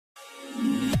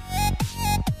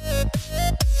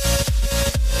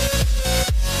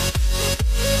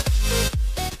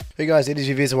Hey guys, it is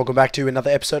your Viz and welcome back to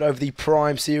another episode of the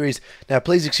Prime series. Now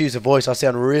please excuse the voice, I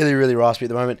sound really raspy at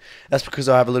the moment. That's because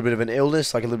I have a little bit of an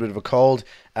illness, like a little bit of a cold,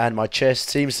 and my chest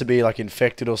seems to be like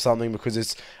infected or something because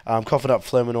it's coughing up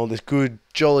phlegm and all this good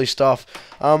jolly stuff.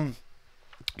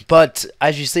 But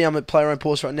as you see, I'm at Player Own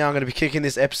Pause right now. I'm going to be kicking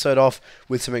this episode off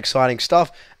with some exciting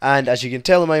stuff, and as you can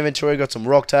tell in my inventory I got some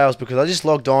Rocktails because I just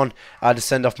logged on to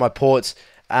send off my ports,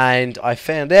 and I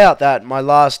found out that my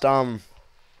last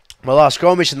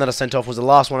scroll mission that I sent off was the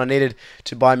last one I needed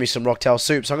to buy me some Rockatil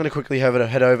Soup. So I'm going to quickly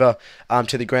head over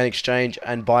to the Grand Exchange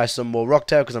and buy some more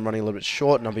Rocktail because I'm running a little bit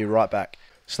short, and I'll be right back.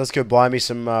 So let's go buy me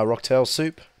some Rockatil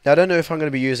Soup. Now I don't know if I'm going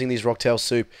to be using these Rockatil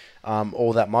Soup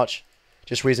all that much.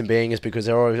 Just reason being is because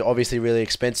they're obviously really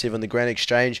expensive on the Grand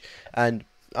Exchange, and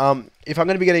if I'm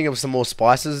going to be getting some more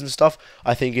spices and stuff,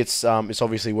 I think it's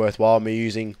obviously worthwhile me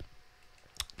using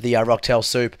the Rockatil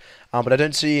Soup, but I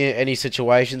don't see any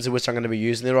situations in which I'm going to be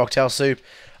using the Rockatil Soup.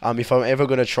 If I'm ever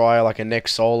going to try like a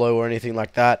next solo or anything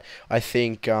like that, I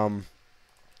think I'll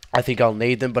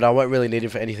need them, but I won't really need it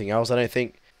for anything else, I don't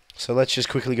think. So let's just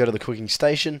quickly go to the cooking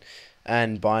station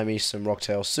and buy me some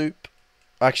Rockatil Soup.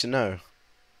 Actually, no.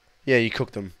 Yeah, you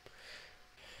cook them.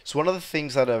 So one of the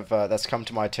things that that's come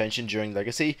to my attention during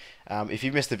Legacy, if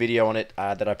you missed the video on it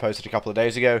that I posted a couple of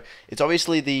days ago, it's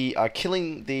obviously the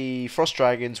killing the frost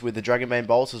dragons with the dragonbane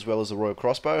bolts as well as the royal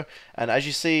crossbow. And as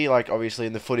you see, like obviously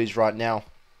in the footage right now,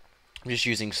 I'm just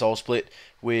using soul split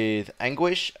with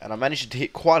anguish, and I managed to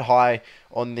hit quite high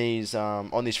on these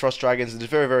frost dragons. It's a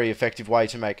very effective way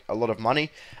to make a lot of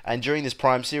money. And during this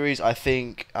Prime series, I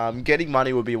think getting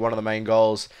money would be one of the main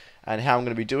goals. And how I'm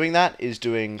going to be doing that is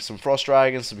doing some Frost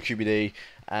Dragons, some QBD,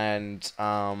 and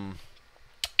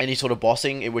any sort of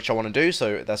bossing in which I want to do.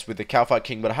 So that's with the Cowfight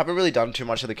King, but I haven't really done too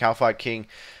much of the Cowfight King.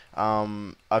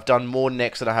 I've done more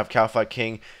necks than I have Cowfight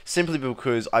King, simply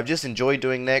because I've just enjoyed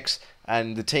doing necks,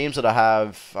 and the teams that I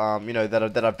have,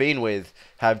 that I've been with,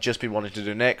 have just been wanting to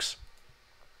do necks.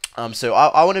 So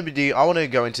I want to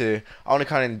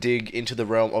kind of dig into the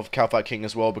realm of Cowfight King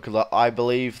as well, because I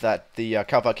believe that the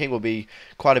Cowfight King will be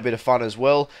quite a bit of fun as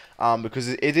well, because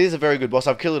it is a very good boss.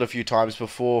 I've killed it a few times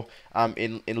before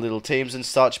in little teams and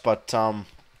such, but yeah,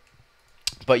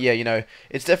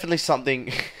 it's definitely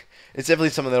something it's definitely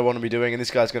something that I want to be doing. And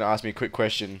this guy's going to ask me a quick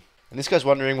question. And this guy's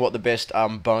wondering what the best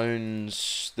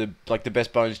bones, the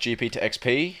best bones GP to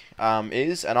XP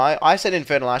is. And I said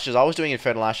Infernal Ashes. I was doing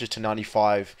Infernal Ashes to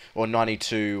 95 or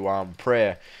 92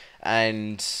 prayer,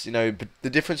 and but the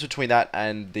difference between that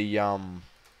and the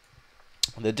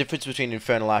difference between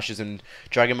Infernal Ashes and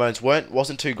Dragon Bones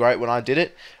wasn't too great when I did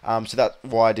it. So that's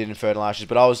why I did Infernal Ashes.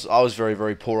 But I was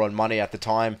very poor on money at the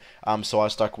time. So I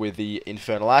stuck with the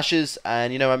Infernal Ashes,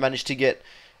 and I managed to get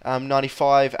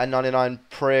 95 and 99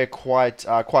 prayer quite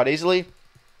easily.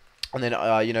 And then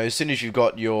as soon as you've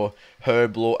got your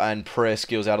herb, law, and prayer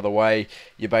skills out of the way,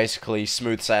 you're basically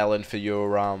smooth sailing for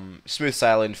your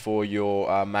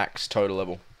max total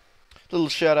level. Little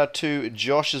shout out to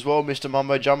Josh as well, Mr.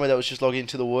 Mumbo Jumbo, that was just logging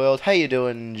into the world. How you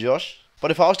doing, Josh? But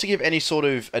if I was to give any sort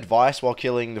of advice while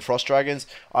killing the frost dragons,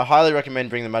 I highly recommend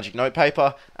bringing the magic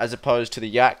notepaper as opposed to the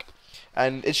yak.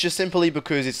 And it's just simply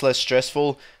because it's less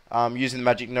stressful using the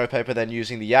magic notepaper than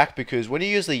using the yak, because when you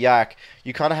use the yak,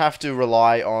 you kind of have to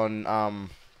rely on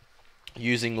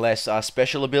using less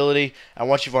special ability, and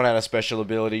once you've run out of special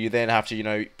ability, you then have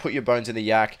to put your bones in the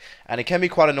yak, and it can be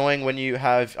quite annoying when you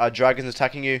have dragons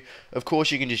attacking you. Of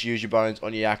course, you can just use your bones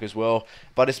on your yak as well,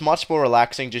 but it's much more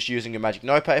relaxing just using a magic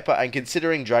notepaper. And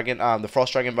considering the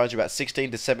frost dragon bones are about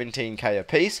 16 to 17k a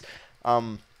piece,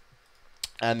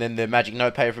 and then the magic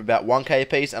notepaper for about 1k a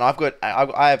piece, and I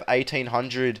have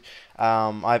 1800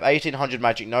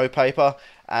 magic notepaper,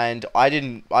 and I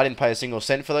didn't pay a single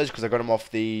cent for those because I got them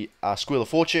off the Squeal of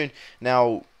Fortune.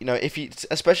 Now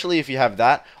especially if you have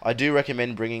that, I do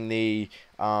recommend bringing the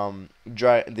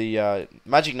magic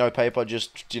notepaper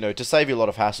just to save you a lot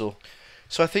of hassle.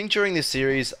 So I think during this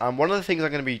series, one of the things I'm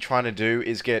going to be trying to do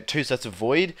is get 2 sets of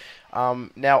void.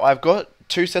 Now I've got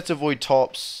 2 sets of void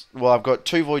tops. Well, I've got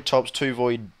 2 void tops, 2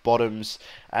 void bottoms,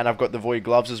 and I've got the void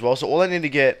gloves as well. So all I need to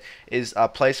get is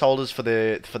placeholders for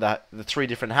the 3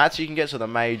 different hats you can get, so the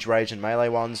mage, rage, and melee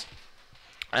ones.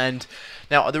 And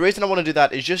now the reason I want to do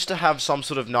that is just to have some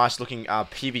sort of nice looking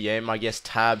PVM, I guess,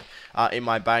 tab in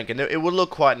my bank, and it would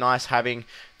look quite nice having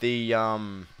the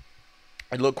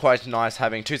It'd look quite nice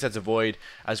having 2 sets of void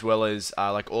as well as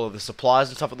like all of the supplies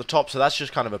and stuff at the top. So that's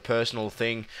just kind of a personal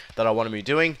thing that I want to be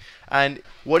doing. And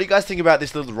what do you guys think about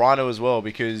this little rhino as well?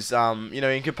 Because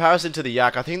in comparison to the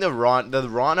yak, I think the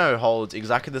rhino holds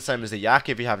exactly the same as the yak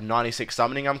if you have 96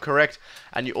 summoning, I'm correct.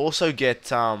 And you also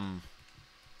get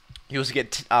You also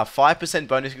get 5%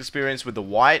 bonus experience with the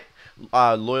white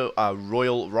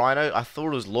Royal Rhino. I thought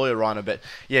it was Lawyer Rhino, but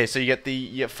yeah. So you get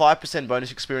 5%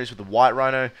 bonus experience with the white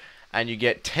Rhino, and you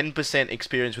get 10%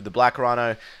 experience with the black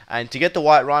Rhino. And to get the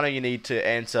white Rhino, you need to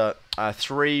answer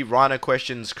 3 Rhino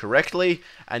questions correctly,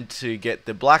 and to get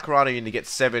the black Rhino, you need to get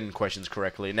 7 questions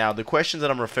correctly. Now, the questions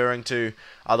that I'm referring to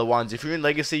are the ones, if you're in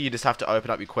Legacy, you just have to open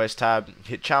up your quest tab,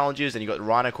 hit challenges, and you got the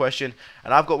Rhino question.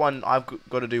 And I've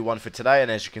got to do one for today, and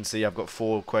as you can see, I've got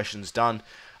 4 questions done.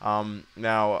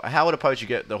 Now, how would a poacher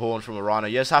get the horn from a Rhino?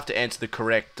 You just have to answer the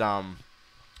correct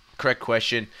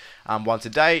question once a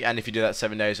day, and if you do that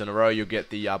 7 days in a row, you'll get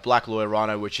the Black Lawyer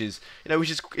Rhino, which is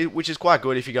quite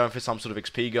good if you're going for some sort of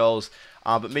XP goals.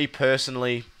 But me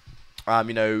personally,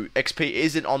 XP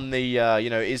isn't on the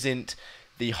isn't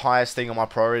the highest thing on my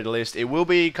priority list. It will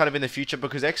be kind of in the future,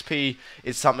 because XP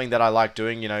is something that I like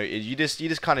doing. You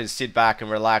just kind of sit back and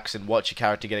relax and watch your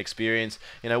character get experience.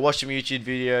 Watch some YouTube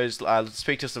videos,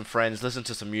 speak to some friends, listen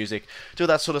to some music, do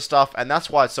that sort of stuff, and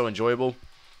that's why it's so enjoyable.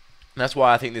 And that's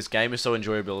why I think this game is so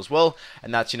enjoyable as well,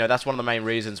 and that's one of the main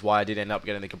reasons why I did end up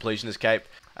getting the Completionist Cape.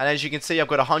 And as you can see, I've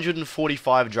got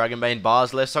 145 Dragonbane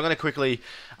bars left, so I'm going to quickly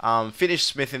finish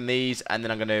smithing these, and then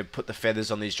I'm going to put the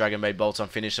feathers on these Dragonbane bolts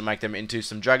unfinished and make them into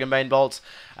some Dragonbane bolts.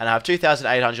 And I have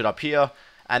 2,800 up here,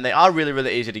 and they are really,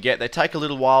 really easy to get. They take a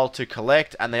little while to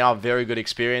collect, and they are very good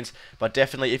experience, but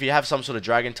definitely if you have some sort of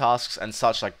dragon tasks and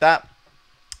such like that,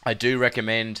 I do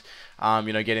recommend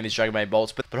getting these Dragonbane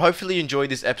bolts. But hopefully you enjoyed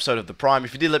this episode of the Prime.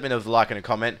 If you did, let me know with a like and a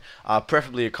comment,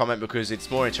 preferably a comment, because it's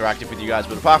more interactive with you guys.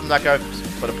 But apart from that,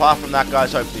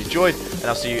 guys, hopefully you enjoyed, and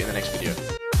I'll see you in the next video.